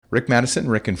Rick Maddison,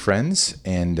 Rick and Friends,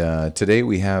 and today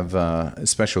we have a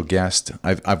special guest.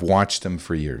 I've watched him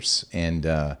for years,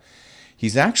 and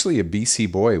he's actually a BC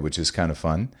boy, which is kind of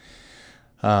fun.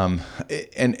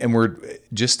 And we're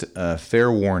just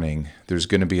fair warning. There's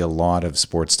going to be a lot of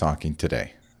sports talking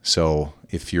today, so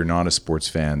if you're not a sports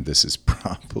fan, this is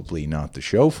probably not the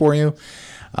show for you.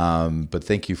 But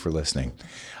thank you for listening.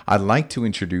 I'd like to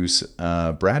introduce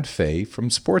Brad Fay from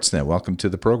Sportsnet. Welcome to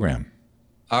the program.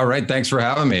 All right. Thanks for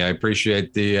having me. I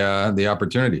appreciate the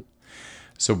opportunity.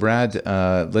 So, Brad,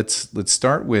 let's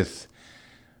start with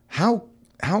how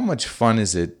much fun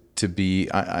is it to be?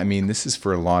 I mean, this is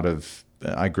for a lot of.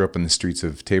 I grew up in the streets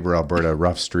of Tabor, Alberta,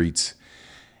 rough streets,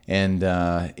 and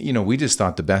we just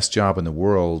thought the best job in the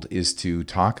world is to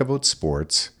talk about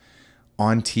sports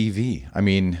on TV. I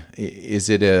mean, is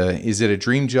it a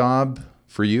dream job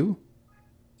for you?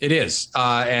 It is.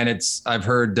 And I've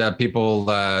heard people,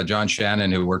 John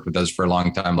Shannon, who worked with us for a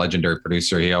long time, legendary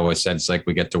producer, he always said it's like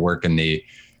we get to work in the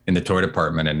toy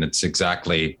department. And it's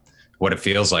exactly what it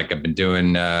feels like. I've been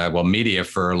doing, media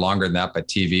for longer than that, but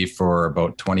TV for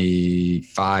about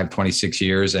 25, 26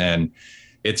 years. And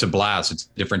it's a blast. It's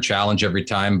a different challenge every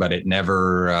time, but it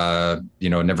never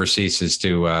ceases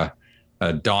to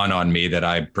dawn on me that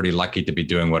I'm pretty lucky to be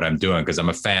doing what I'm doing, because I'm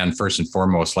a fan first and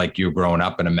foremost, like you, growing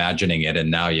up and imagining it. And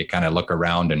now you kind of look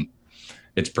around and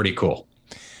it's pretty cool.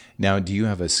 Now, do you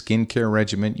have a skincare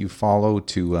regimen you follow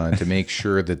to make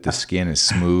sure that the skin is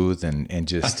smooth and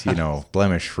just,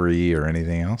 blemish free or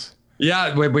anything else?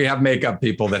 Yeah, we have makeup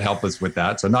people that help us with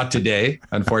that. So not today.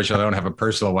 Unfortunately, I don't have a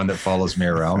personal one that follows me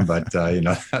around, but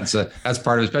that's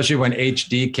part of it, especially when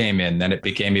HD came in, then it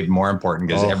became even more important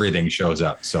because everything shows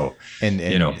up. So,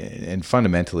 and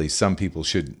fundamentally, some people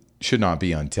should not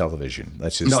be on television.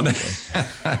 Let's just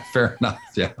fair enough.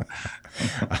 Yeah.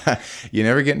 You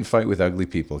never get in a fight with ugly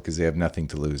people because they have nothing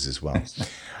to lose as well.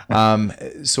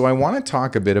 So I want to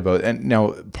talk a bit about, and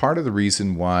now part of the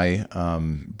reason why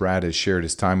Brad has shared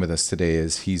his time with us today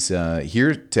is he's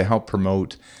here to help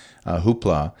promote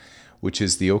Hoopla, which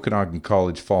is the Okanagan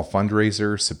College Fall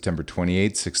Fundraiser, September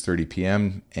 28th, 6:30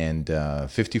 p.m. and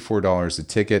 $54 a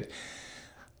ticket.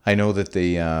 I know that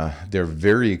they're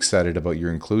very excited about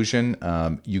your inclusion.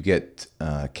 You get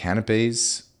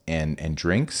canapes and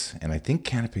drinks, and I think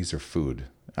canapes are food.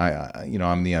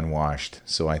 I'm the unwashed,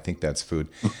 so I think that's food.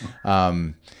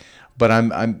 But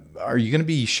are you going to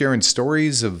be sharing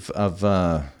stories of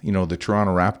the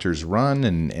Toronto Raptors run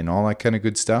and all that kind of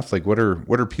good stuff? Like what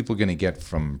are people going to get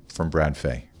from Brad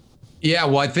Fay? Yeah,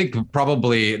 well, I think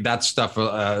probably that stuff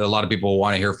a lot of people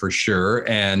want to hear for sure.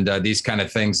 And these kind of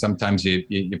things, sometimes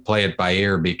you play it by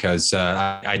ear, because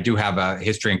I do have a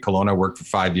history in Kelowna. I worked for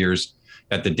 5 years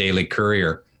at the Daily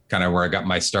Courier, kind of where I got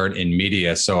my start in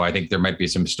media. So I think there might be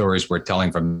some stories we're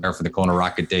telling from there, for the Kelowna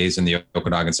Rocket days and the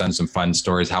Okanagan Sun, some fun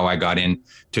stories, how I got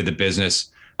into the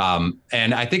business.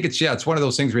 And I think it's one of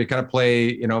those things where you kind of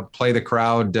play the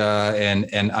crowd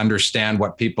and understand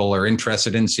what people are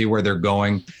interested in, see where they're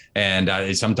going. And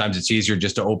sometimes it's easier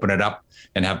just to open it up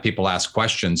and have people ask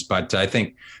questions. But I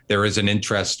think there is an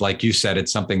interest, like you said,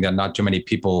 it's something that not too many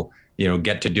people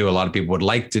get to do. A lot of people would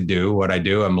like to do what I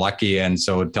do. I'm lucky. And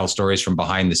so tell stories from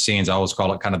behind the scenes. I always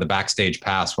call it kind of the backstage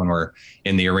pass, when we're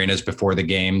in the arenas before the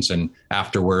games and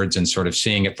afterwards, and sort of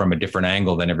seeing it from a different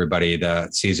angle than everybody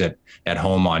that sees it at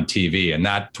home on TV. And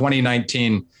that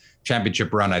 2019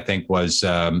 championship run, I think, was,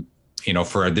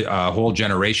 for a whole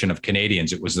generation of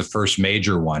Canadians, it was the first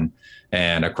major one,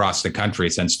 and across the country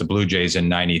since the Blue Jays in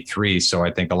 '93. So I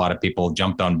think a lot of people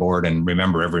jumped on board and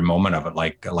remember every moment of it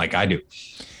like I do.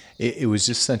 It was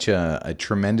just such a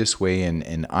tremendous way,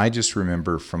 and I just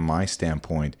remember from my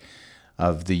standpoint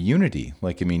of the unity.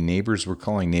 Neighbors were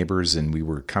calling neighbors, and we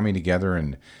were coming together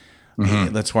and hey,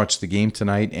 let's watch the game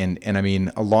tonight. And I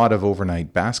mean, a lot of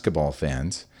overnight basketball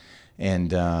fans,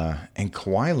 and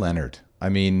Kawhi Leonard. I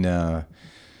mean, I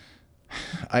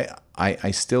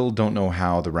still don't know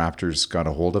how the Raptors got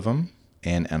a hold of him,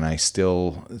 and I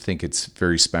still think it's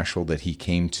very special that he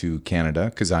came to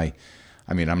Canada, because I'm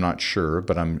not sure,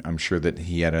 but I'm sure that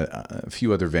he had a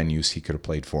few other venues he could have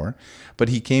played for, but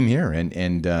he came here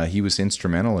and he was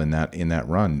instrumental in that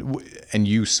run. And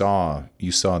you saw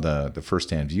the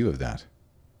firsthand view of that.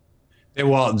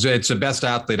 Well, it's the best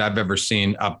athlete I've ever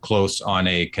seen up close on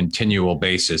a continual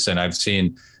basis, and I've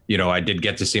seen. I did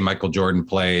get to see Michael Jordan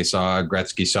play, saw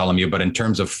Gretzky, saw Lemieux, but in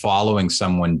terms of following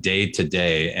someone day to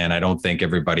day, and I don't think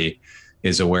everybody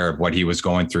is aware of what he was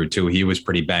going through too. He was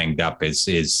pretty banged up.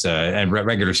 And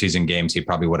regular season games, he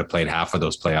probably would have played half of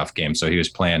those playoff games. So he was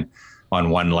playing on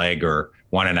one leg or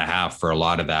one and a half for a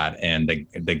lot of that. And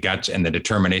the guts and the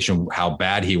determination, how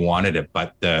bad he wanted it.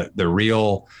 But the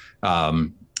real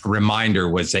reminder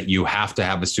was that you have to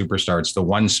have a superstar. It's the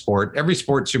one sport, every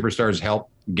sport superstars help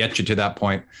get you to that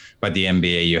point. But the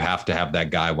NBA, you have to have that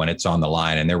guy when it's on the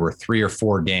line. And there were 3 or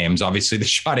 4 games, obviously the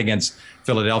shot against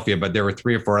Philadelphia, but there were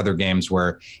 3 or 4 other games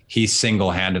where he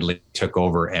single-handedly took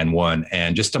over and won.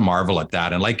 And just to marvel at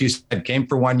that. And like you said, came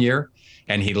for 1 year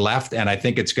and he left. And I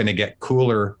think it's going to get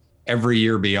cooler every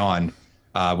year beyond.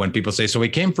 When people say, so he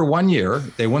came for 1 year,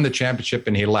 they won the championship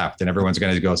and he left, and everyone's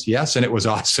going to go, yes, and it was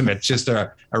awesome. It's just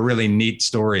a really neat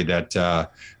story that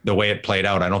the way it played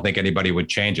out, I don't think anybody would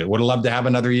change it. Would have loved to have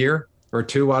another year or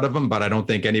 2 out of him, but I don't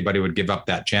think anybody would give up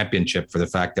that championship for the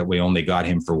fact that we only got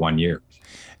him for 1 year.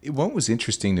 What was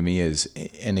interesting to me is,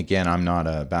 and again, I'm not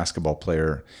a basketball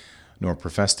player nor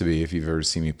profess to be if you've ever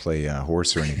seen me play a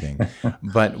horse or anything.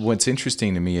 But what's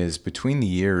interesting to me is between the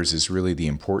years is really the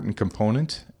important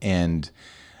component. And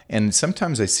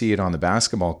sometimes I see it on the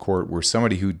basketball court where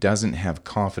somebody who doesn't have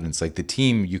confidence, like the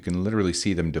team, you can literally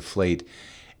see them deflate.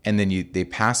 And then they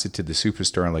pass it to the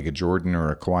superstar like a Jordan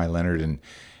or a Kawhi Leonard,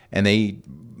 and they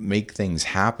make things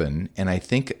happen. And I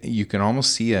think you can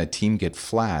almost see a team get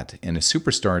flat and a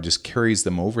superstar just carries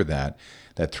them over that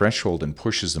threshold and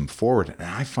pushes them forward. And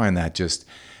I find that just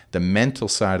the mental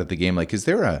side of the game. Like, is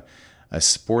there a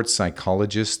sports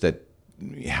psychologist that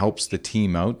helps the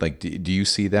team out? Like, do you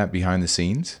see that behind the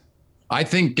scenes? I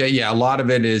think, a lot of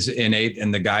it is innate,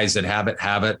 and the guys that have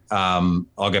it.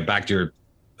 I'll get back to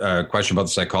your question about the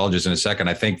psychologist in a second.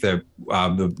 I think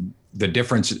the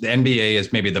difference, the NBA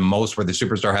is maybe the most where the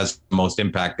superstar has the most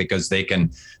impact because they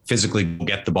can physically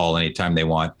get the ball anytime they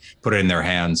want, put it in their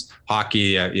hands.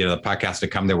 Hockey, the puck has to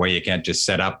come their way. You can't just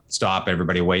set up, stop,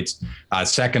 everybody waits.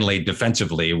 Secondly,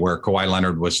 defensively, where Kawhi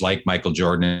Leonard was like Michael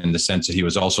Jordan in the sense that he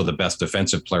was also the best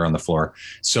defensive player on the floor.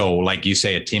 So like you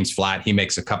say, a team's flat, he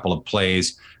makes a couple of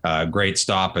plays, great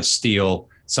stop, a steal,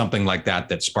 something like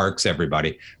that sparks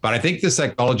everybody. But I think the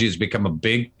psychology has become a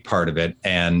big part of it.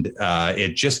 And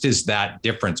it just is that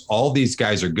difference. All these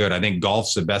guys are good. I think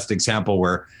golf's the best example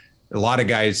where a lot of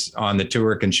guys on the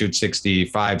tour can shoot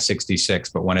 65, 66,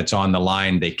 but when it's on the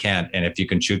line, they can't. And if you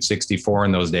can shoot 64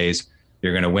 in those days,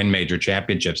 you're going to win major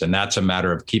championships. And that's a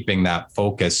matter of keeping that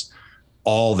focus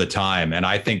all the time. And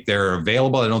I think they're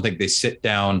available. I don't think they sit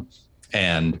down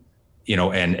and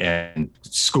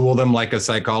school them like a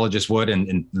psychologist would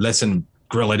and listen,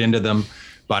 grill it into them.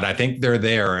 But I think they're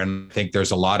there. And I think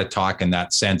there's a lot of talk in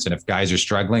that sense. And if guys are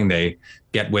struggling, they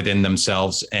get within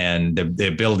themselves, and the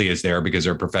ability is there because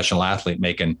they're a professional athlete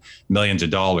making millions of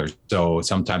dollars. So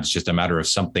sometimes it's just a matter of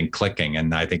something clicking.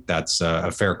 And I think that's a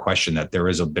fair question, that there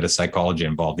is a bit of psychology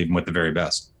involved, even with the very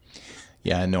best.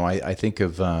 Yeah, no, I think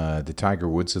of the Tiger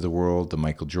Woods of the world, the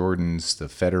Michael Jordans, the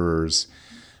Federers.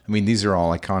 I mean, these are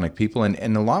all iconic people.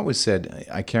 And a lot was said.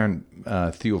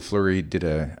 Theo Fleury did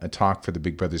a talk for the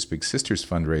Big Brothers Big Sisters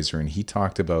fundraiser, and he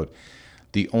talked about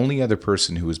the only other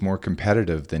person who was more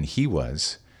competitive than he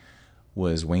was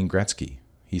Wayne Gretzky.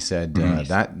 He said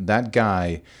that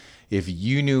guy, if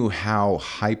you knew how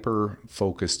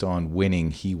hyper-focused on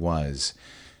winning he was,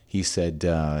 he said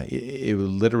it would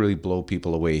literally blow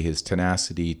people away, his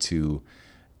tenacity to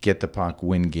get the puck,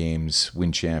 win games,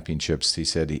 win championships. He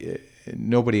said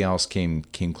nobody else came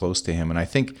close to him. And I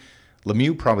think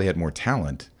Lemieux probably had more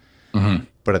talent,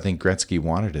 but I think Gretzky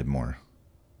wanted it more.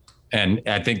 And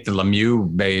I think the Lemieux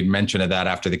made mention of that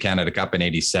after the Canada Cup in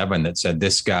 '87, that said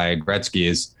this guy, Gretzky,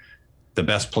 is the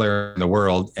best player in the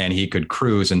world and he could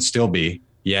cruise and still be,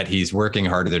 yet he's working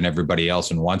harder than everybody else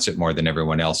and wants it more than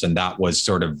everyone else. And that was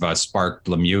sort of sparked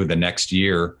Lemieux the next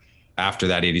year. After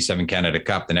that '87 Canada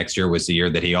Cup, the next year was the year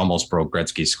that he almost broke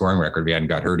Gretzky's scoring record. If he hadn't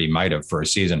got hurt, he might have for a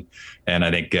season. And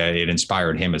I think it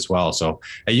inspired him as well. So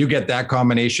you get that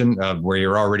combination of where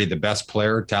you're already the best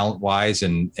player, talent-wise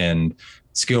and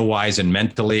skill-wise and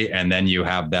mentally, and then you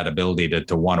have that ability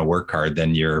to want to work hard,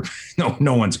 then you're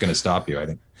no one's going to stop you, I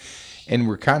think. And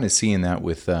we're kind of seeing that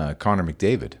with Connor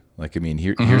McDavid. Like, I mean,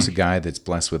 here's a guy that's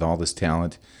blessed with all this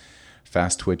talent,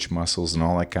 fast twitch muscles and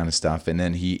all that kind of stuff. And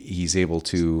then he's able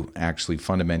to actually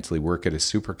fundamentally work at a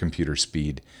supercomputer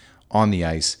speed on the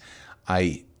ice.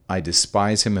 I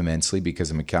despise him immensely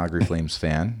because I'm a Calgary Flames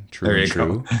fan.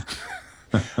 True.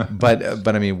 But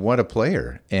I mean, what a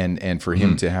player. And for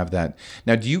him to have that.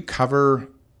 Now, do you cover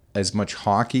as much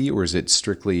hockey, or is it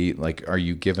strictly like, are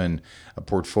you given a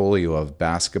portfolio of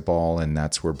basketball and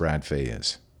that's where Brad Fay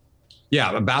is?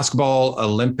 Yeah, basketball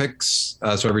Olympics.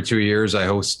 So every 2 years I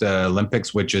host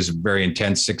Olympics, which is very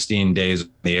intense, 16 days in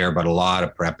the air, but a lot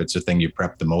of prep. It's the thing you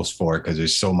prep the most for because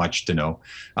there's so much to know.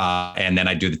 And then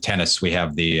I do the tennis. We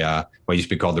have the what used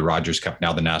to be called the Rogers Cup,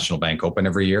 now the National Bank Open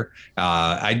every year.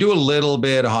 I do a little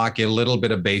bit of hockey, a little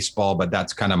bit of baseball, but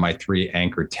that's kind of my three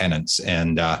anchor tenants.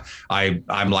 And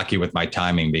I'm lucky with my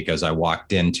timing because I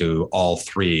walked into all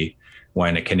three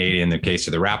when a Canadian, in the case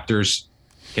of the Raptors,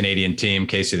 Canadian team,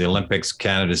 case of the Olympics,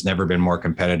 Canada's never been more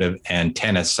competitive. And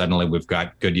tennis, suddenly we've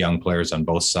got good young players on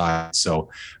both sides. So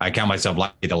I count myself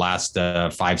lucky the last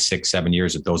 5, 6, 7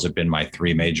 years that those have been my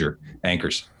three major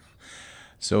anchors.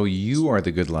 So you are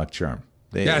the good luck charm.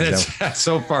 That's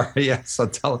so far. Yes, I'll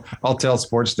tell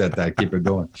Sportsnet that. Keep it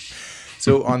going.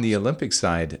 So on the Olympic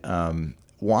side,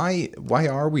 why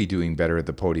are we doing better at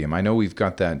the podium? I know we've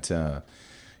got that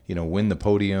win the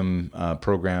podium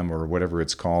program or whatever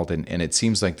it's called, and it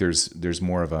seems like there's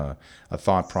more of a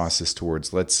thought process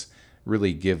towards let's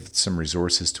really give some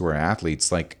resources to our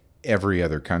athletes like every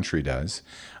other country does.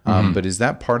 But is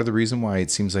that part of the reason why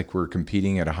it seems like we're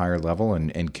competing at a higher level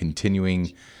and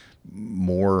continuing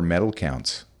more medal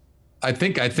counts? I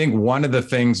think one of the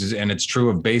things is, and it's true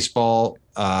of baseball,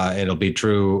 it'll be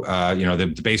true,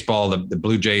 the baseball, the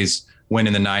Blue Jays win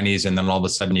in the 90s, and then all of a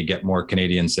sudden you get more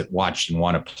Canadians that watch and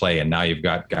want to play. And now you've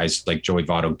got guys like Joey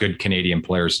Votto, good Canadian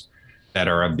players that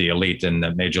are of the elite in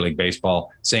the Major League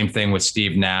Baseball. Same thing with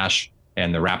Steve Nash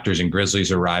and the Raptors and Grizzlies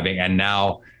arriving. And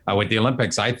now with the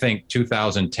Olympics, I think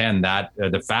 2010, that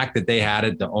the fact that they had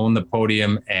it to own the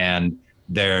podium and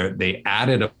they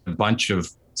added a bunch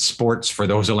of sports for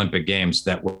those Olympic Games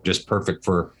that were just perfect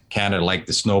for Canada, like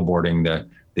the snowboarding,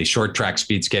 the short track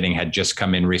speed skating had just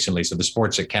come in recently. So the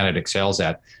sports that Canada excels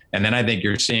at. And then I think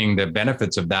you're seeing the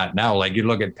benefits of that now. Like you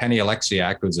look at Penny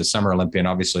Alexiak, who's a summer Olympian,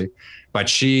 obviously,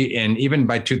 but even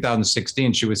by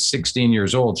 2016, she was 16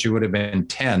 years old. She would have been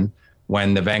 10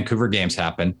 when the Vancouver Games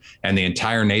happened and the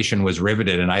entire nation was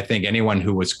riveted. And I think anyone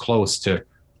who was close to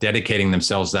dedicating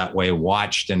themselves that way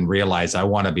watched and realized, I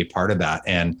want to be part of that.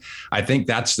 And I think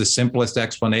that's the simplest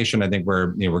explanation. I think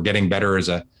we're getting better as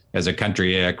a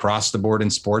country across the board in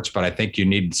sports, but I think you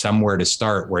need somewhere to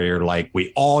start where you're like,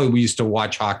 we used to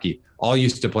watch hockey, all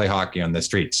used to play hockey on the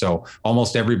street. So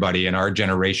almost everybody in our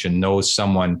generation knows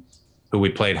someone who we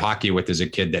played hockey with as a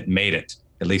kid that made it,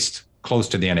 at least close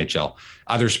to the NHL.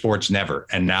 Other sports never.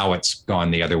 And now it's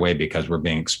gone the other way because we're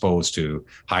being exposed to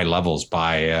high level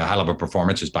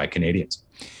performances by Canadians.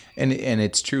 And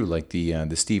it's true, like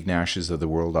the Steve Nashes of the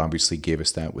world obviously gave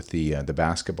us that with the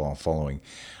basketball following.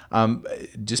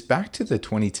 Just back to the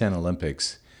 2010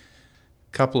 Olympics,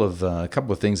 couple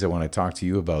of things I want to talk to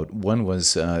you about. One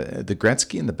was the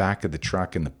Gretzky in the back of the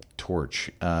truck and the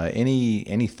torch.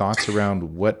 Any thoughts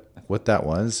around what that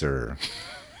was, or?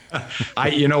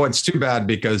 It's too bad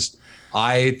because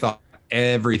I thought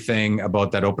everything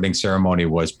about that opening ceremony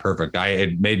was perfect.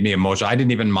 It made me emotional. I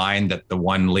didn't even mind that the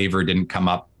one lever didn't come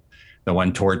up, the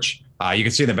one torch. You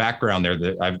can see in the background there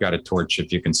that I've got a torch.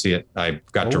 If you can see it, I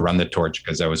got to run the torch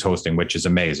because I was hosting, which is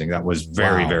amazing. That was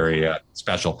very, very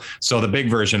special. So the big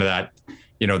version of that,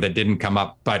 that didn't come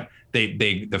up, but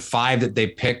the five that they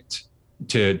picked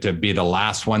to be the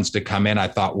last ones to come in, I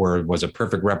thought was a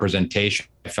perfect representation.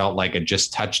 I felt like it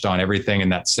just touched on everything in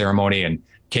that ceremony. And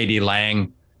Katie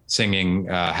Lang singing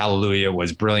Hallelujah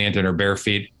was brilliant in her bare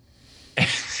feet.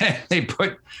 They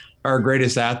put our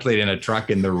greatest athlete in a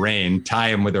truck in the rain, tie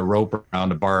him with a rope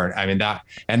around a bar. I mean,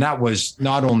 that was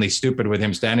not only stupid with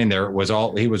him standing there,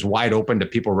 he was wide open to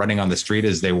people running on the street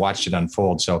as they watched it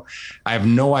unfold. So I have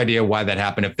no idea why that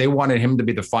happened. If they wanted him to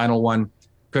be the final one,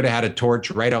 could have had a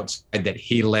torch right outside that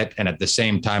he lit, and at the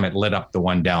same time it lit up the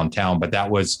one downtown. But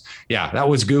that was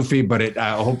goofy, but it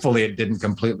hopefully it didn't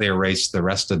completely erase the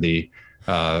rest of the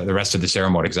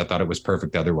ceremony, because I thought it was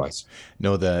perfect otherwise.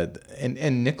 No, and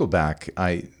Nickelback,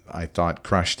 I thought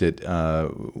crushed it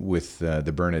with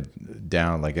the Burn It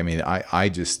Down. Like, I mean, I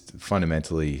just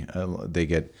fundamentally they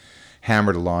get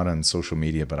hammered a lot on social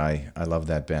media, but I love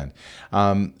that band.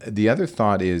 The other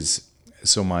thought is,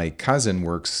 so my cousin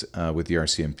works with the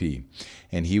RCMP,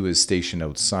 and he was stationed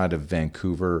outside of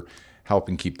Vancouver,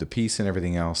 helping keep the peace and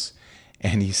everything else.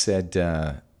 And he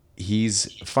said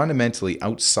he's fundamentally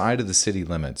outside of the city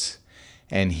limits,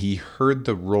 and he heard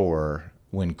the roar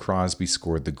when Crosby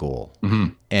scored the goal.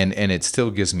 Mm-hmm. And it still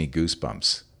gives me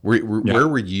goosebumps. Where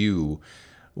were you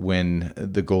when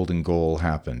the golden goal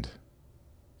happened?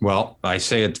 Well, I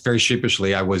say it very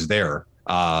sheepishly, I was there.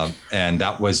 And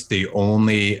that was the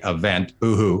only event,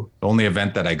 only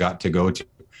event that I got to go to.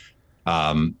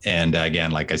 And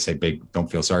again, like I say,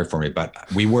 don't feel sorry for me, but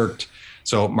we worked.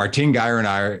 So Martine Geyer and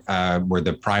I were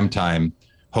the primetime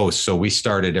hosts. So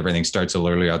everything starts a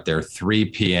little early out there, 3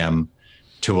 p.m.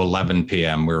 to 11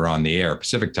 p.m. We were on the air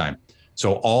Pacific time.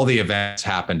 So all the events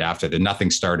happened after that. Nothing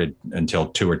started until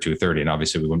 2 or 2:30. And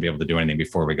obviously we wouldn't be able to do anything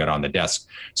before we got on the desk.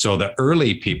 So the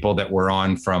early people that were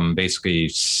on from basically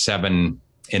 7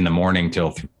 in the morning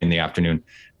till 3 in the afternoon,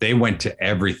 they went to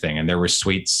everything. And there were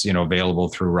suites, available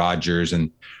through Rogers and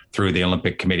through the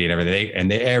Olympic Committee and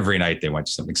everything. Every night they went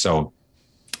to something. So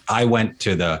I went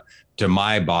to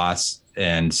my boss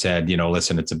and said,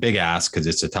 listen, it's a big ask because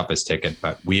it's the toughest ticket,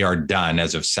 but we are done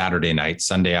as of Saturday night.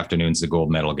 Sunday afternoon's the gold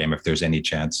medal game, if there's any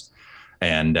chance.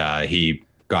 And he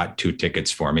got 2 tickets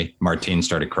for me. Martine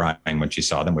started crying when she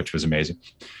saw them, which was amazing.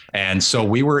 And so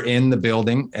we were in the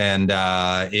building, and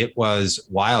it was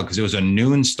wild because it was a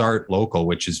noon start local,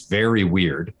 which is very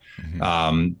weird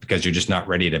because you're just not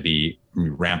ready to be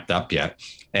ramped up yet.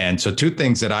 And so 2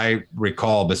 things that I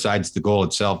recall besides the goal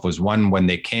itself was, one, when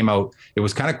they came out, it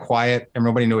was kind of quiet and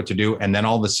nobody knew what to do. And then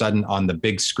all of a sudden on the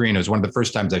big screen, it was one of the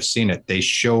first times I've seen it, they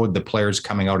showed the players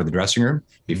coming out of the dressing room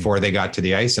before they got to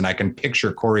the ice. And I can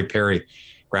picture Corey Perry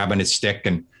grabbing his stick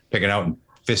and picking out and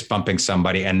fist bumping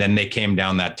somebody. And then they came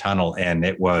down that tunnel and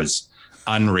it was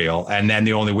unreal. And then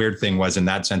the only weird thing was, in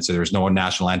that sense, there was no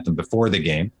national anthem before the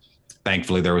game.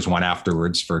 Thankfully, there was one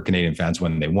afterwards for Canadian fans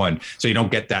when they won. So you don't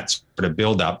get that sort of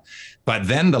buildup. But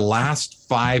then the last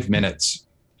 5 minutes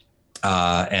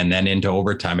and then into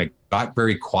overtime, it got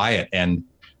very quiet. And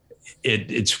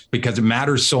it's because it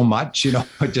matters so much,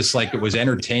 just like it was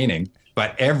entertaining.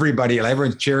 But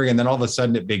everyone's cheering. And then all of a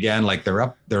sudden it began like they're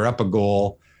up a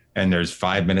goal. And there's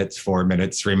 5 minutes, 4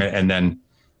 minutes, 3 minutes. And then,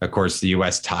 of course, the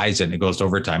U.S. ties it and it goes to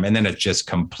overtime. And then it's just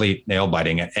complete nail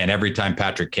biting. And every time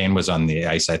Patrick Kane was on the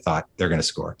ice, I thought they're going to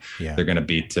score. Yeah. They're going to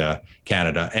beat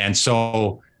Canada. And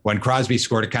so when Crosby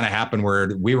scored, it kind of happened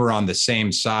where we were on the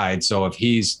same side. So if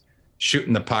he's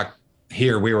shooting the puck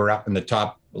here, we were up in the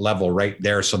top level right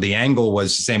there. So the angle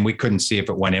was the same. We couldn't see if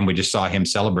it went in. We just saw him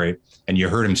celebrate and you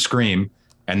heard him scream.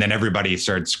 And then everybody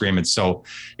started screaming. So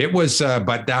it was,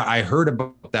 but I heard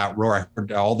about that roar. I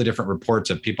heard all the different reports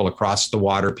of people across the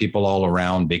water, people all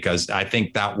around, because I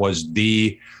think that was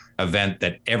the event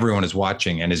that everyone is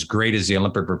watching. And as great as the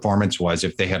Olympic performance was,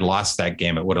 if they had lost that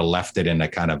game, it would have left it in a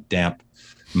kind of damp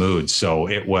mood. So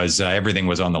it was, everything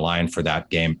was on the line for that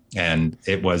game. And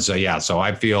it was, so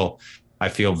I feel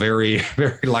very,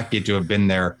 very lucky to have been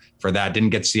there for that.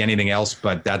 Didn't get to see anything else,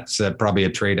 but that's probably a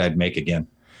trade I'd make again.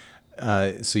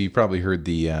 So you probably heard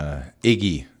the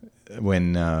Iggy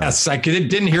when. Yes, I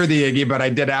didn't hear the Iggy, but I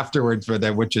did afterwards for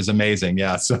that, which is amazing.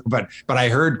 Yeah. So, but I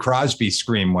heard Crosby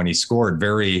scream when he scored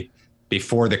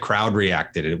before the crowd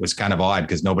reacted. It was kind of odd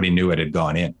because nobody knew it had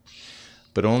gone in.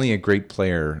 But only a great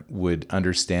player would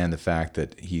understand the fact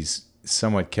that he's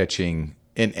somewhat catching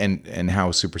and how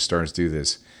superstars do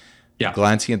this. Yeah.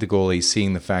 Glancing at the goalie,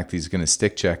 seeing the fact that he's going to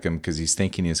stick check him because he's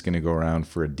thinking he's going to go around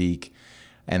for a deke.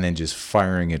 And then just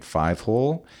firing at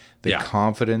 5-hole, the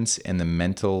confidence and the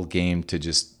mental game to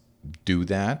just do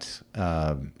that.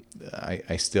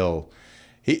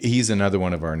 He's another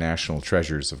one of our national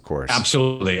treasures, of course.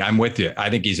 Absolutely. I'm with you. I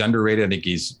think he's underrated. I think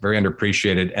he's very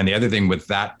underappreciated. And the other thing with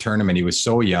that tournament, he was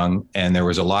so young and there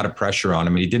was a lot of pressure on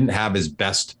him. And he didn't have his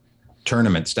best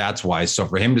tournament stats wise. So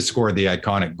for him to score the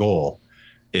iconic goal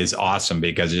is awesome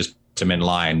because it just puts him in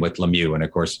line with Lemieux. And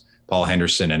of course, Paul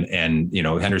Henderson and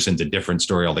Henderson's a different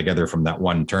story altogether from that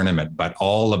one tournament, but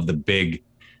all of the big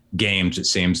games, it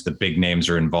seems the big names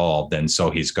are involved. And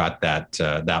so he's got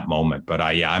that moment, but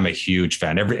I'm a huge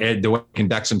fan. The way he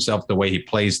conducts himself, the way he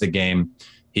plays the game,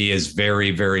 he is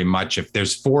very, very much, if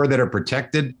there's 4 that are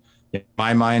protected in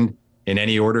my mind, in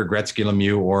any order, Gretzky,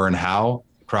 Lemieux, or and Howe,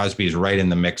 Crosby is right in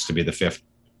the mix to be the 5th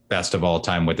best of all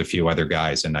time with a few other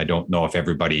guys. And I don't know if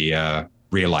everybody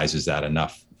realizes that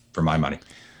enough for my money.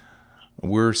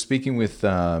 We're speaking with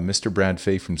Mr. Brad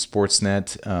Fay from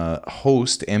Sportsnet,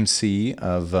 host, MC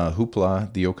of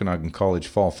Hoopla, the Okanagan College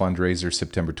Fall Fundraiser,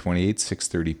 September 28th,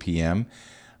 6:30 p.m.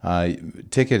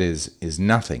 Ticket is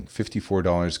nothing,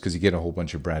 $54, because you get a whole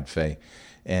bunch of Brad Fay.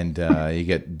 And you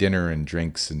get dinner and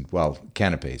drinks and, well,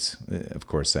 canapes. Of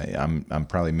course, I'm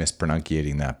probably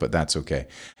mispronunciating that, but that's okay.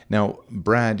 Now,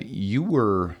 Brad, you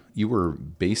were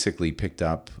basically picked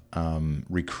up,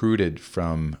 recruited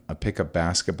from a pickup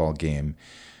basketball game,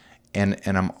 and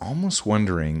I'm almost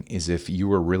wondering is if you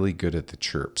were really good at the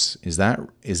chirps. Is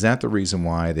that the reason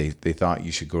why they thought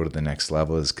you should go to the next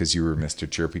level? Is because you were Mr.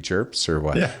 Chirpy Chirps or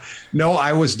what? Yeah, no,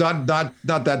 I was not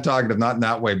that talkative, not in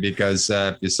that way, because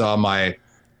if you saw my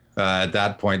at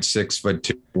that point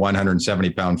 6'2",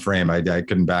 170-pound frame, I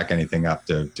couldn't back anything up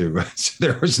to so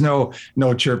there was no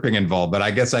chirping involved. But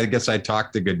I guess I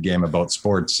talked a good game about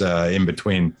sports in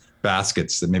between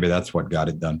baskets. Maybe that's what got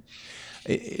it done.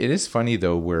 It is funny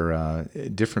though, where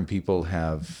different people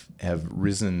have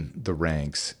risen the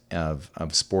ranks of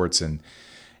sports, and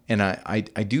I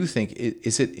do think,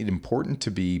 is it important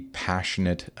to be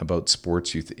passionate about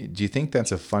sports? Do you think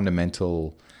that's a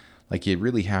fundamental, like you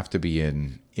really have to be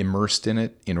immersed in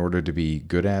it in order to be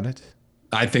good at it?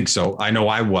 I think so. I know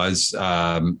I was,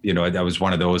 I was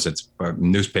one of those. It's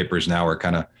newspapers now are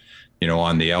kind of,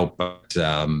 on the out, but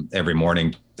every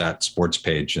morning that sports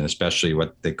page, and especially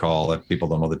what they call, if people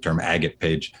don't know the term, agate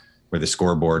page, where the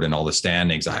scoreboard and all the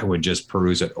standings, I would just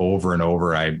peruse it over and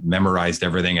over. I memorized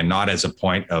everything, and not as a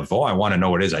point of, I want to know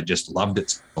what it is. I just loved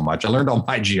it so much. I learned all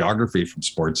my geography from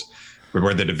sports,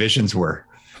 where the divisions were.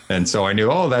 And so I knew,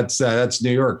 that's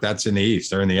New York. That's in the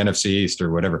East, or in the NFC East,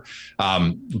 or whatever.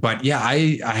 But yeah,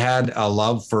 I had a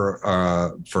love for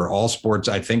all sports.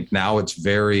 I think now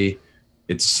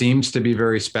it seems to be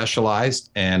very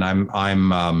specialized, and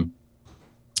I'm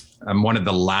one of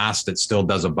the last that still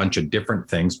does a bunch of different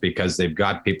things, because they've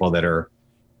got people that are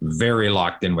very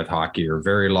locked in with hockey or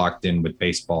very locked in with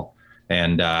baseball.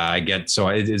 And so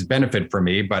it is benefit for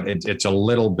me, but it's a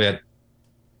little bit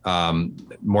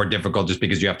more difficult, just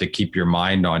because you have to keep your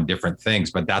mind on different things.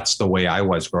 But that's the way I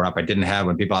was growing up. I didn't have,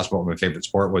 when people asked what my favorite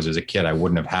sport was as a kid, I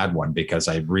wouldn't have had one, because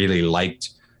I really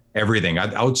liked everything.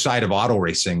 Outside of auto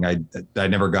racing, I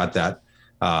never got that.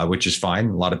 Which is fine.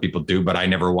 A lot of people do, but I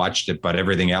never watched it. But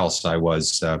everything else I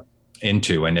was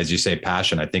into. And as you say,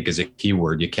 passion, I think, is a key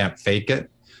word. You can't fake it.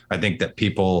 I think that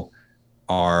people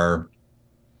are,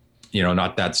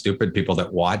 not that stupid. People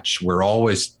that watch, we're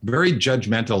always very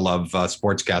judgmental of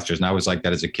sportscasters. And I was like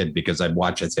that as a kid, because I'd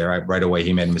watch it, say, right away,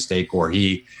 he made a mistake, or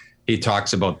he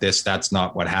talks about this, that's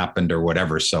not what happened, or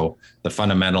whatever. So the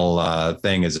fundamental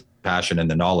thing is passion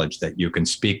and the knowledge that you can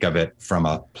speak of it from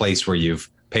a place where you've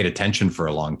paid attention for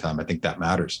a long time. I think that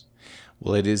matters.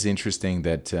 Well, it is interesting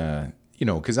that,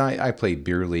 because I played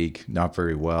beer league, not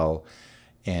very well.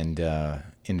 And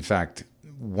in fact,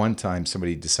 one time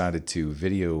somebody decided to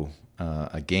video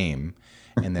a game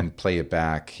and then play it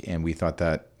back. And we thought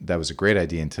that was a great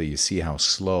idea, until you see how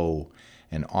slow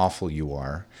and awful you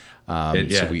are.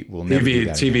 So we'll never do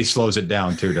that TV again. slows it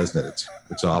down too, doesn't it?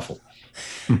 It's awful.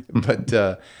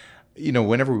 But,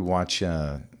 whenever we watch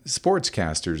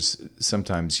sportscasters,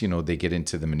 sometimes, they get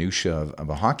into the minutia of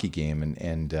a hockey game.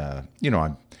 And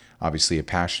I'm obviously a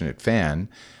passionate fan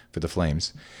for the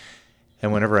Flames.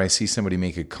 And whenever I see somebody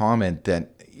make a comment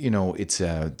that,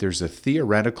 there's a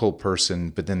theoretical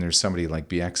person, but then there's somebody like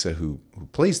Bieksa who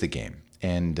plays the game.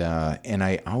 And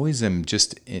I always am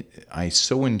I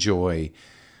so enjoy,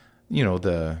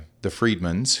 the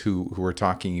Friedmans who are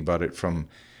talking about it from,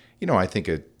 I think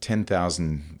a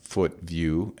 10,000 foot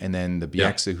view, and then the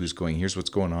Bieksa who's going, here's what's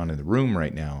going on in the room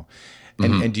right now.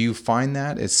 And and do you find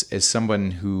that as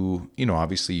someone who,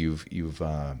 obviously you've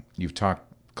talked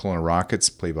Kelowna Rockets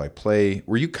play-by-play.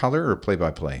 Were you color or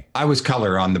play-by-play? I was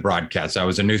color on the broadcast. I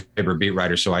was a newspaper beat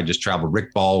writer, so I just traveled.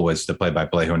 Rick Ball was the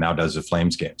play-by-play, who now does the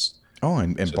Flames games. Oh,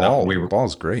 and so Ball,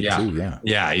 Ball's great too. Yeah.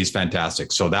 Yeah, he's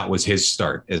fantastic. So that was his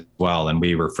start as well. And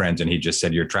we were friends, and he just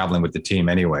said, you're traveling with the team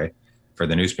anyway for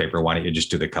the newspaper. Why don't you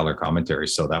just do the color commentary?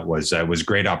 So that was a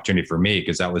great opportunity for me,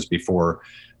 because that was before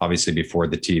the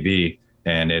TV.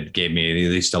 And it gave me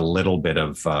at least a little bit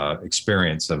of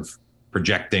experience of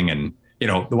projecting. And,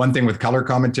 the one thing with color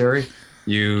commentary,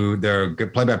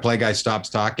 the play-by-play guy stops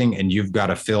talking, and you've got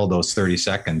to fill those 30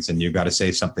 seconds, and you've got to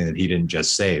say something that he didn't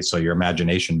just say. So your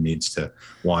imagination needs to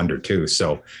wander too.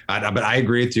 So, but I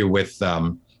agree with you with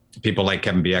people like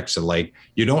Kevin Bieksa. Like,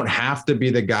 you don't have to be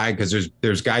the guy, because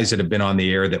there's guys that have been on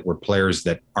the air that were players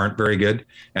that aren't very good.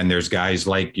 And there's guys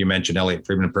like you mentioned, Elliot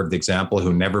Friedman, a perfect example,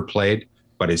 who never played,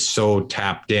 but is so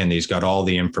tapped in. He's got all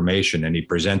the information, and he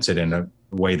presents it in a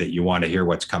way that you want to hear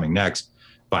what's coming next.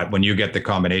 But when you get the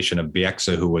combination of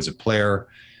Bieksa, who was a player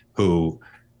who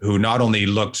not only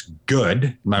looks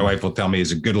good, my wife will tell me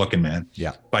he's a good looking man,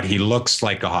 but he looks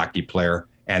like a hockey player.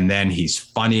 And then he's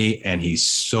funny, and he's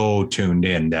so tuned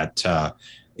in that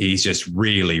he's just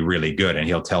really, really good. And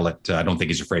he'll tell it. I don't think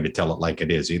he's afraid to tell it like it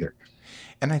is either.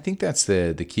 And I think that's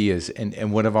the key is,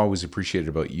 and what I've always appreciated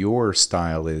about your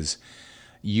style is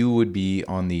you would be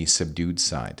on the subdued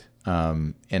side.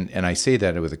 And I say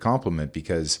that with a compliment,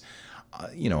 because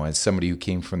as somebody who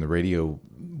came from the radio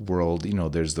world,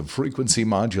 there's the frequency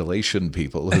modulation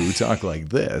people who talk like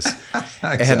this.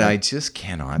 Exactly. And I just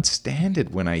cannot stand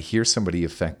it when I hear somebody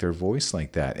affect their voice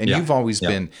like that. And you've always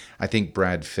been, I think,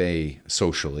 Brad Fay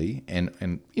socially, and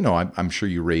I'm sure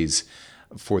you raise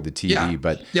for the TV,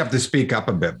 but you have to speak up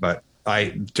a bit. But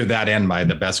to that end,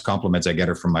 the best compliments I get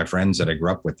are from my friends that I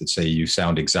grew up with that say you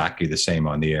sound exactly the same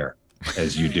on the air.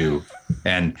 as you do.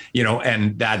 And,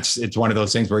 and it's one of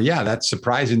those things where, yeah, that's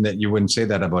surprising that you wouldn't say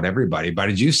that about everybody. But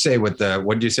did you say what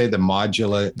did you say?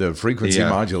 The frequency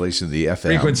modulation of the FM.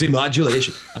 Frequency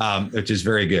modulation, which is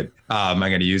very good. I'm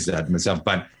going to use that myself.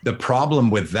 But the problem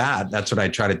with that's what I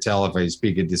try to tell if I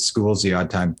speak at the schools the odd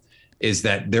time, is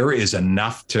that there is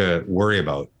enough to worry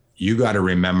about. You got to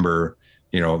remember,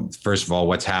 first of all,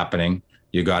 what's happening.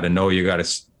 You got to know, you got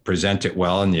to present it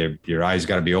well, and your eyes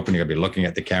got to be open. You got to be looking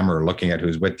at the camera or looking at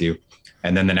who's with you.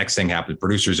 And then the next thing happens,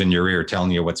 producers in your ear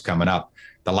telling you what's coming up.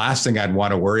 The last thing I'd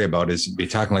want to worry about is be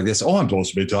talking like this. Oh, I'm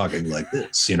supposed to be talking like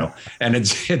this, and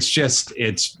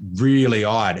it's really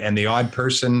odd. And the odd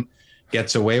person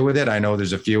gets away with it. I know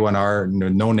there's a few on our,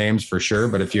 no names for sure,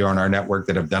 but a few on our network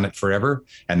that have done it forever.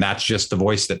 And that's just the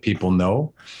voice that people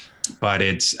know. But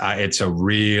it's a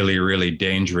really, really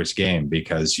dangerous game,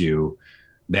 because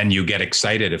then you get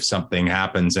excited if something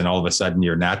happens, and all of a sudden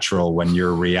you're natural, when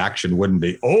your reaction wouldn't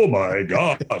be, oh my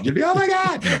God, you'd be, oh my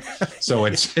God. So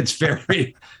you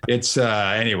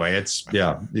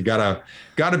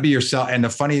gotta be yourself. And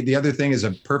the other thing is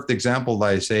a perfect example that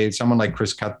I say, someone like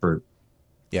Chris Cuthbert,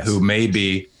 yes, who may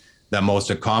be the most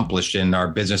accomplished in our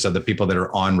business of the people that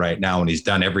are on right now. And he's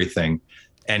done everything.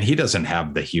 And he doesn't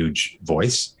have the huge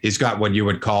voice. He's got what you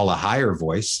would call a higher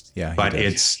voice. Yeah, but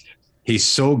he's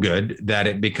so good that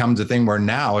it becomes a thing where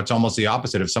now it's almost the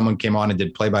opposite. If someone came on and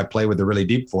did play-by-play with a really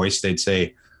deep voice, they'd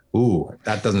say, ooh,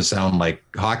 that doesn't sound like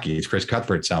hockey. It's Chris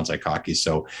Cuthbert sounds like hockey.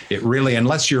 So it really,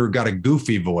 unless you've got a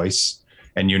goofy voice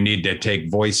and you need to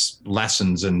take voice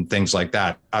lessons and things like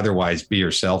that, otherwise be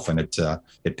yourself, and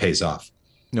it pays off.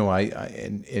 No,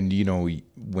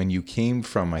 when you came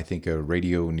from, I think, a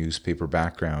radio newspaper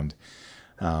background,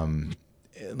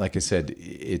 like I said,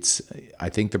 I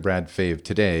think the Brad Fay of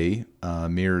today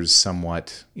mirrors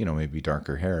somewhat, maybe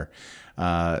darker hair,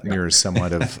 mirrors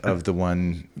somewhat of the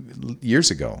one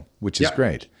years ago, which is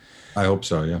great. I hope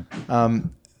so. Yeah.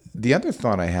 The other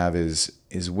thought I have is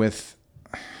with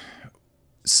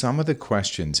some of the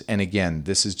questions, and again,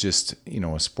 this is just,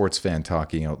 a sports fan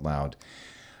talking out loud,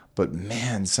 but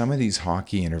man, some of these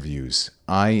hockey interviews,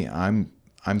 I'm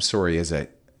sorry, as a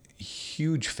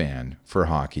huge fan for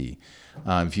hockey.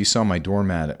 If you saw my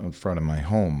doormat in front of my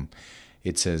home,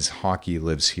 it says hockey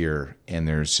lives here, and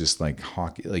there's just like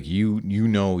hockey, like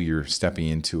you're stepping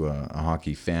into a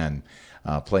hockey fan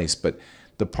place. But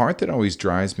the part that always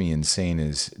drives me insane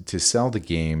is to sell the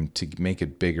game, to make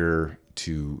it bigger,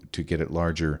 to get it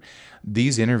larger.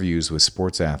 These interviews with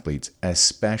sports athletes,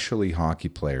 especially hockey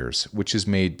players, which has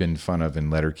been fun of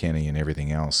in Letterkenny and everything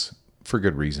else for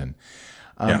good reason.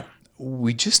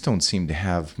 We just don't seem to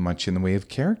have much in the way of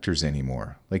characters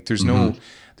anymore. Like there's no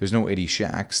Eddie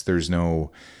Shacks. There's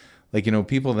no,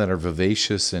 people that are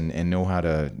vivacious and know how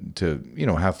to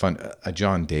have fun. A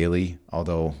John Daly,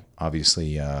 although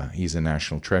obviously he's a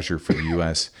national treasure for the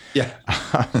U.S. Yeah.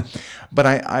 But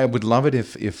I would love it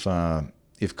if Connor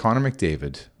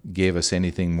McDavid gave us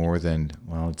anything more than,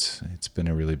 well, it's been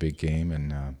a really big game,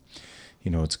 and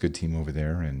it's a good team over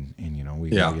there, and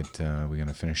we're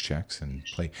gonna finish checks and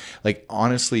play. Like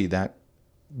honestly, that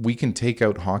we can take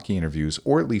out hockey interviews,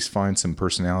 or at least find some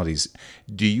personalities.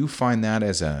 Do you find that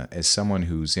as someone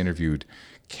who's interviewed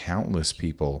countless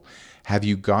people, have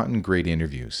you gotten great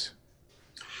interviews?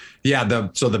 Yeah,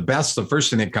 the first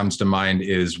thing that comes to mind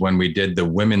is when we did the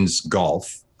women's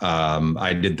golf.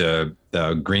 I did the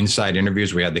Greenside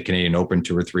interviews. We had the Canadian Open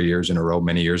 2 or 3 years in a row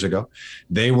many years ago.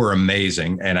 They were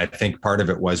amazing. And I think part of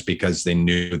it was because they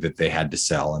knew that they had to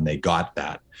sell, and they got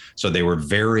that. So they were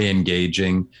very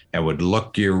engaging and would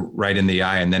look you right in the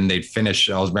eye. And then they'd finish.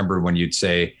 I always remember when you'd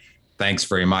say, thanks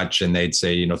very much. And they'd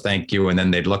say, thank you. And then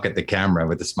they'd look at the camera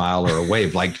with a smile or a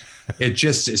wave. Like it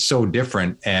just is so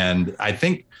different. And I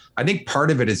think part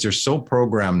of it is they're so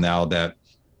programmed now that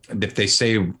if they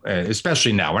say,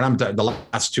 especially now, when the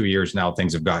last 2 years now,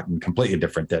 things have gotten completely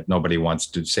different, that nobody wants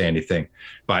to say anything.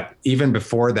 But even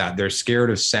before that, they're scared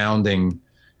of sounding,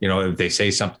 if they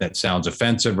say something that sounds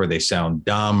offensive or they sound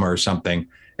dumb or something.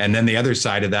 And then the other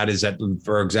side of that is that,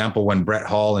 for example, when Brett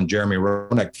Hall and Jeremy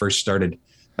Roenick first started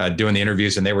doing the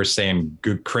interviews, and they were saying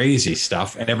good, crazy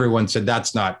stuff, and everyone said,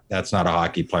 that's not a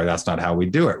hockey player. That's not how we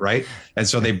do it. Right. And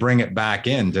so they bring it back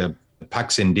into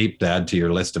pucks in deep, to add to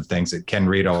your list of things that Ken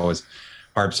Reed always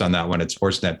harps on that one at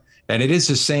Sportsnet. And it is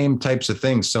the same types of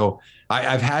things. So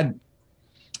I've had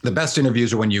the best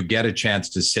interviews are when you get a chance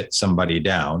to sit somebody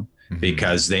down,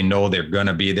 because they know they're going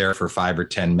to be there for 5 or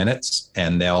 10 minutes,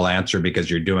 and they'll answer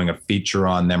because you're doing a feature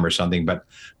on them or something. But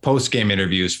post-game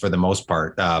interviews, for the most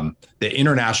part, the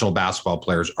international basketball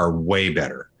players are way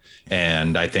better.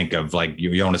 And I think of like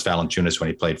Jonas Valanciunas when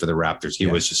he played for the Raptors. He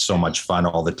was just so much fun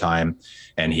all the time.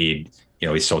 And he's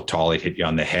so tall, he'd hit you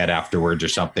on the head afterwards or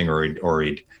something, or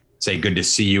he'd say, good to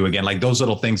see you again. Like those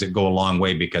little things that go a long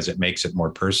way because it makes it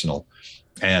more personal.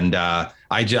 And I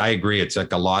agree. It's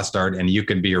like a lost art, and you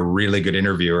can be a really good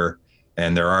interviewer,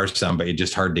 and there are some, but it's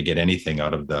just hard to get anything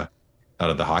out of the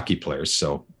hockey players.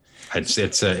 So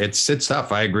it's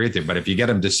tough. I agree with you. But if you get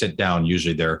them to sit down,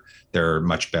 usually they're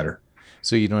much better.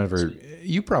 So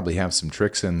you probably have some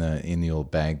tricks in the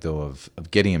old bag though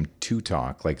of getting them to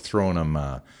talk, like throwing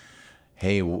them,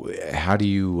 hey, how do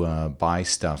you buy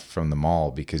stuff from the mall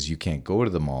because you can't go to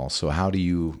the mall? So how do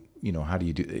you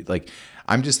do, like,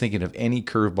 I'm just thinking of any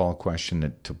curveball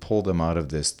question to pull them out of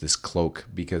this cloak,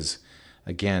 because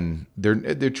again,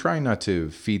 they're trying not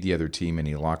to feed the other team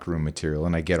any locker room material,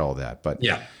 and I get all that, but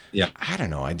yeah, I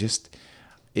don't know.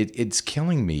 It's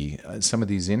killing me, some of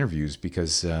these interviews,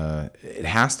 because it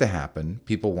has to happen.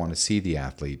 People want to see the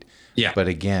athlete. Yeah. But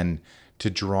again, to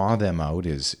draw them out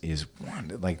is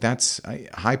one, like, that's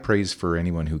high praise for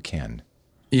anyone who can.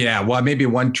 Yeah. Well, maybe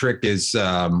one trick is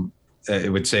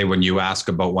it would say when you ask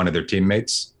about one of their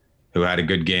teammates who had a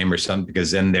good game or something,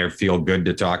 because then they feel good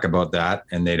to talk about that,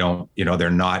 and they don't, they're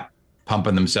not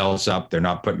pumping themselves up. They're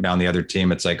not putting down the other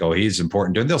team. It's like, oh, he's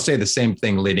important to it. They'll say the same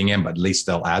thing leading in, but at least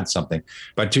they'll add something.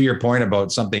 But to your point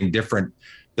about something different,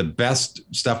 the best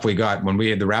stuff we got when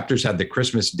the Raptors had the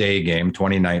Christmas Day game,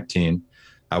 2019,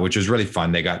 which was really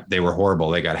fun. They were horrible.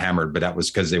 They got hammered, but that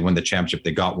was because they won the championship.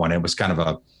 They got one. It was kind of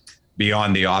a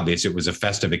beyond the obvious. It was a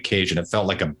festive occasion. It felt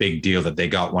like a big deal that they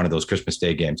got one of those Christmas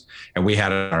Day games, and we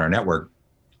had it on our network.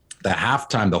 The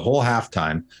whole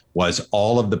halftime was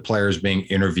all of the players being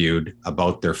interviewed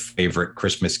about their favorite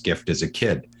Christmas gift as a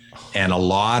kid. And a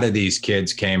lot of these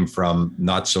kids came from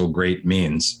not so great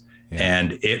means. Yeah.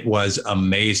 And it was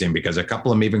amazing because a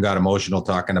couple of them even got emotional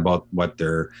talking about what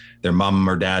their mom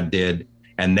or dad did.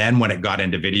 And then when it got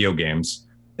into video games,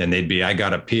 then I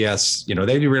got a PS, they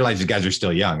didn't realize these guys are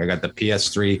still young. I got the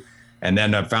PS3. And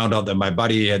then I found out that my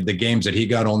buddy had the games that he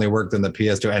got only worked on the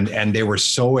PS2, and they were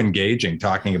so engaging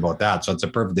talking about that. So it's a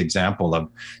perfect example of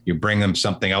you bring them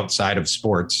something outside of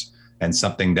sports and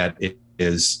something that it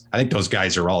is. I think those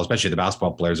guys are all, especially the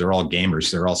basketball players, they're all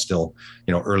gamers. They're all still,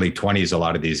 early 20s, a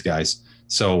lot of these guys.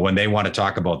 So when they want to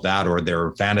talk about that or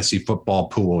their fantasy football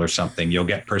pool or something, you'll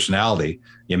get personality.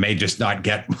 You may just not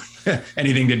get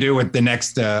anything to do with the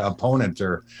next opponent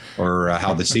or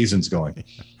how the season's going.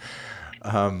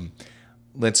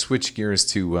 Let's switch gears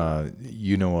to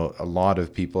a lot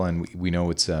of people, and we know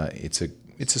it's a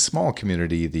small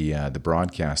community, the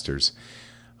broadcasters.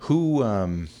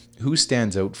 Who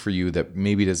stands out for you that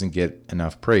maybe doesn't get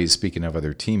enough praise? Speaking of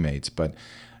other teammates, but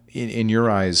in your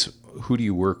eyes, who do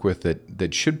you work with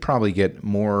that should probably get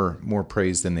more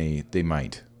praise than they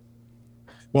might?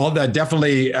 Well,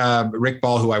 definitely Rick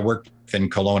Ball, who I worked with in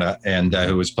Kelowna, and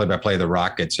who was play-by-play of the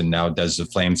Rockets and now does the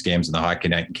Flames games and the Hockey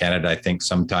Night in Canada. I think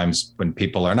sometimes when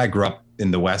people are, and I grew up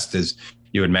in the West, as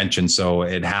you had mentioned, so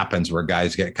it happens where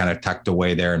guys get kind of tucked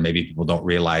away there, and maybe people don't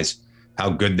realize how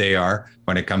good they are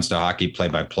when it comes to hockey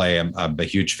play-by-play. I'm a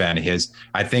huge fan of his.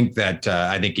 I think that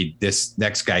this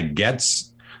next guy gets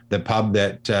the pub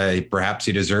that perhaps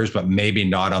he deserves, but maybe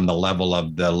not on the level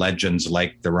of the legends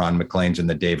like the Ron McLeans and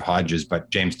the Dave Hodges. But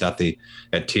James Duthie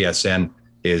at TSN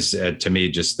is to me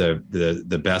just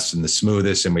the best and the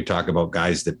smoothest. And we talk about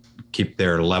guys that keep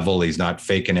their level. He's not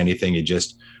faking anything. He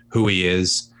just who he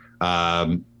is.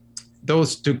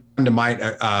 Those two come to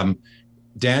mind.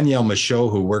 Danielle Michaud,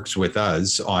 who works with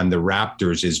us on the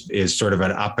Raptors, is sort of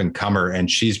an up and comer, and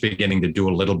she's beginning to do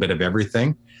a little bit of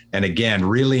everything. And again,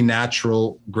 really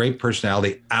natural, great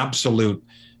personality, absolute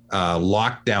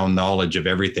lockdown knowledge of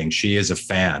everything. She is a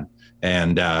fan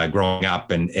and growing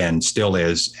up and still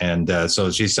is. And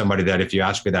so she's somebody that if you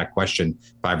ask me that question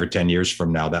 5 or 10 years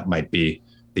from now, that might be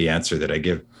the answer that I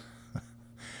give.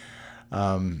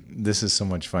 This is so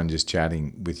much fun just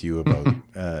chatting with you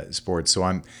about sports. So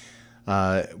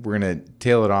we're going to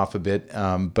tail it off a bit,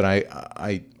 but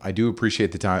I do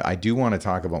appreciate the time. I do want to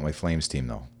talk about my Flames team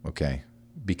though. Okay.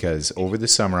 Because over the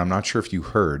summer, I'm not sure if you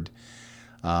heard,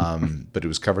 but it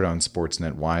was covered on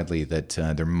Sportsnet widely that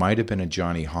there might have been a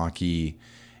Johnny Hockey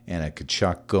and a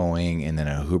Kachuk going, and then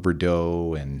a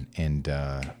Huberdeau and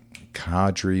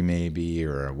Kadri maybe,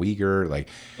 or a Uyghur. Like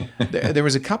there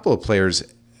was a couple of players.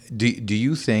 Do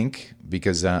you think,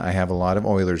 because I have a lot of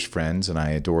Oilers friends and I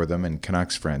adore them, and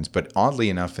Canucks friends, but oddly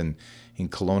enough in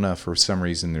Kelowna for some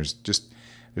reason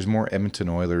there's more Edmonton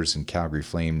Oilers and Calgary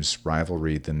Flames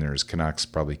rivalry than there's Canucks,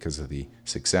 probably because of the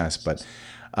success. But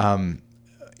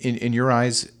in your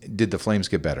eyes, did the Flames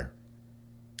get better?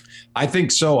 I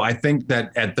think so. I think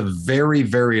that at the very,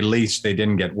 very least, they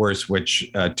didn't get worse,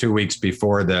 which 2 weeks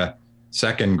before the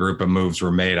second group of moves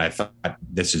were made, I thought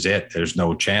this is it. There's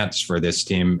no chance for this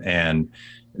team. And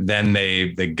then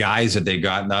the guys that they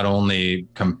got, not only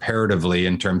comparatively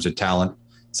in terms of talent,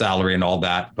 salary and all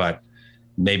that, but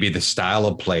maybe the style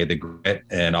of play, the grit,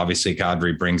 and obviously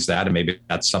Kadri brings that, and maybe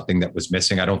that's something that was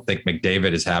missing. I don't think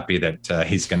McDavid is happy that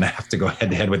he's going to have to go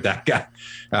head to head with that guy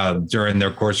during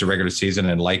their course of regular season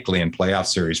and likely in playoff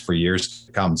series for years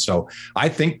to come. So I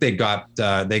think they got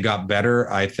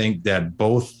better. I think that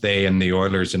both they and the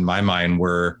Oilers, in my mind,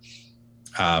 were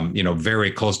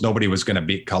very close. Nobody was going to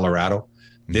beat Colorado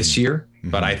this year.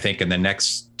 But I think in the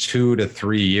next 2 to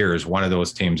 3 years, one of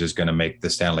those teams is going to make the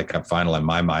Stanley Cup final in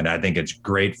my mind. I think it's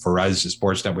great for us as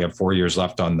Sportsnet. We have 4 years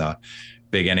left on the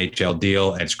big NHL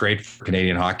deal. It's great for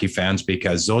Canadian hockey fans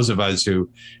because those of us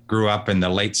who grew up in the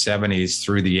late 70s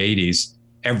through the 80s,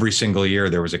 every single year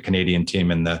there was a Canadian team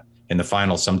in the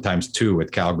final, sometimes two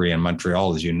with Calgary and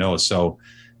Montreal, as you know. So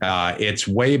it's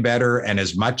way better. And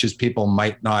as much as people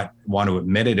might not want to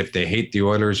admit it, if they hate the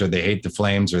Oilers or they hate the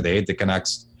Flames or they hate the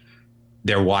Canucks,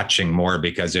 they're watching more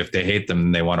because if they hate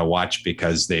them, they want to watch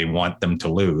because they want them to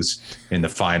lose in the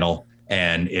final.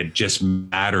 And it just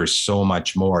matters so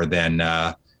much more than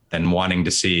wanting to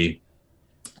see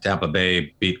Tampa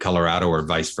Bay beat Colorado or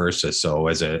vice versa. So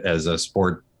as a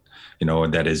sport,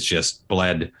 that is just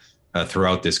bled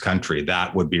throughout this country,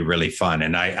 that would be really fun.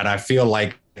 And I feel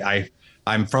like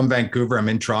I'm from Vancouver. I'm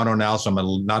in Toronto now, so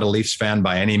I'm not a Leafs fan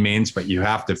by any means, but you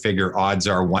have to figure odds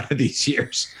are one of these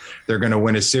years they're going to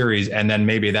win a series. And then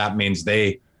maybe that means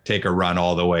they take a run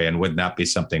all the way. And wouldn't that be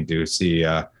something to see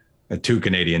two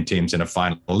Canadian teams in a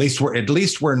final? At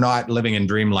least we're not living in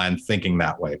dreamland thinking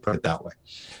that way. Put it that way.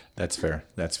 That's fair.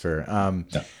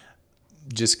 Yeah.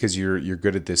 Just because you're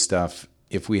good at this stuff,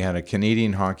 if we had a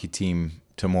Canadian hockey team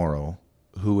tomorrow,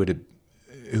 who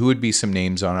would be some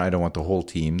names on it? I don't want the whole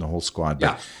team, the whole squad,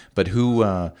 but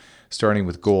who, starting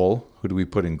with goal, who do we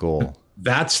put in goal?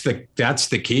 That's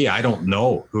the key. I don't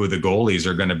know who the goalies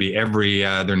are going to be. Every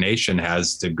other nation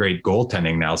has the great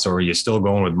goaltending now. So are you still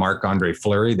going with Marc-Andre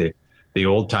Fleury, the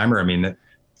old timer? I mean,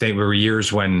 they were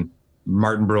years when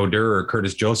Martin Brodeur or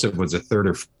Curtis Joseph was the third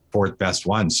or fourth best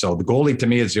one. So the goalie to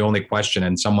me is the only question.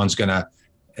 And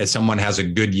if someone has a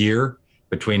good year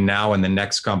between now and the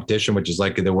next competition, which is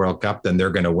likely the World Cup, then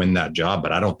they're going to win that job.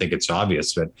 But I don't think it's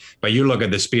obvious. But you look at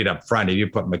the speed up front. If you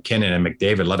put McKinnon and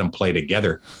McDavid, let them play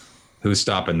together. Who's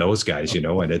stopping those guys?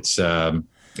 And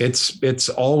it's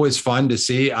always fun to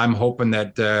see. I'm hoping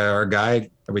that our guy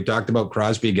we talked about,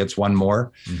 Crosby, gets one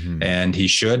more, and he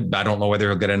should. I don't know whether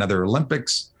he'll get another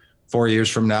Olympics 4 years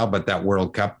from now, but that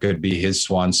World Cup could be his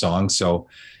swan song. So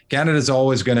Canada's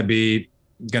always going to be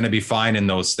fine in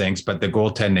those things, but the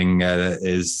goaltending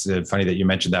is funny that you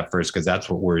mentioned that first, because that's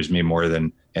what worries me more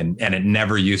than, and it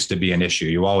never used to be an issue.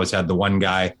 You always had the one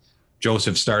guy.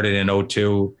 Joseph started in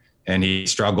 2002 and he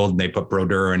struggled, and they put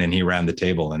Brodeur in and he ran the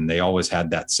table, and they always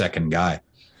had that second guy.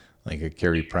 Like a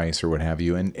Carey Price or what have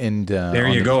you. And there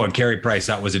you go. And Carey Price,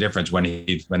 that was the difference when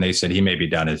they said he may be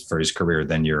done for his career,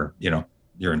 then you're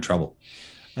in trouble.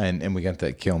 And we got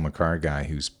that Cale Makar guy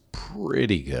who's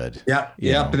pretty good. Yeah.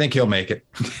 I think he'll make it.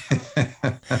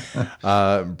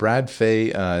 Brad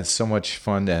Fay, so much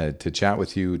fun to chat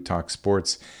with you, talk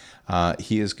sports.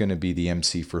 He is going to be the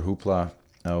MC for Hoopla,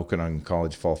 Okanagan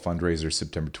College Fall Fundraiser,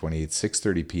 September 28th,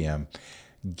 6:30 p.m.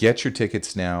 Get your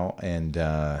tickets now, and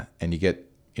you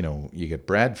get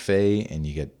Brad Fay, and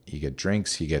you get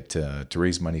drinks, you get to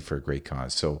raise money for a great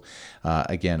cause. So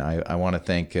again, I want to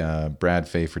thank Brad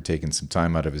Fay for taking some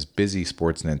time out of his busy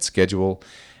Sportsnet schedule,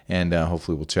 and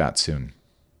hopefully we'll chat soon.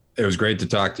 It was great to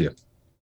talk to you.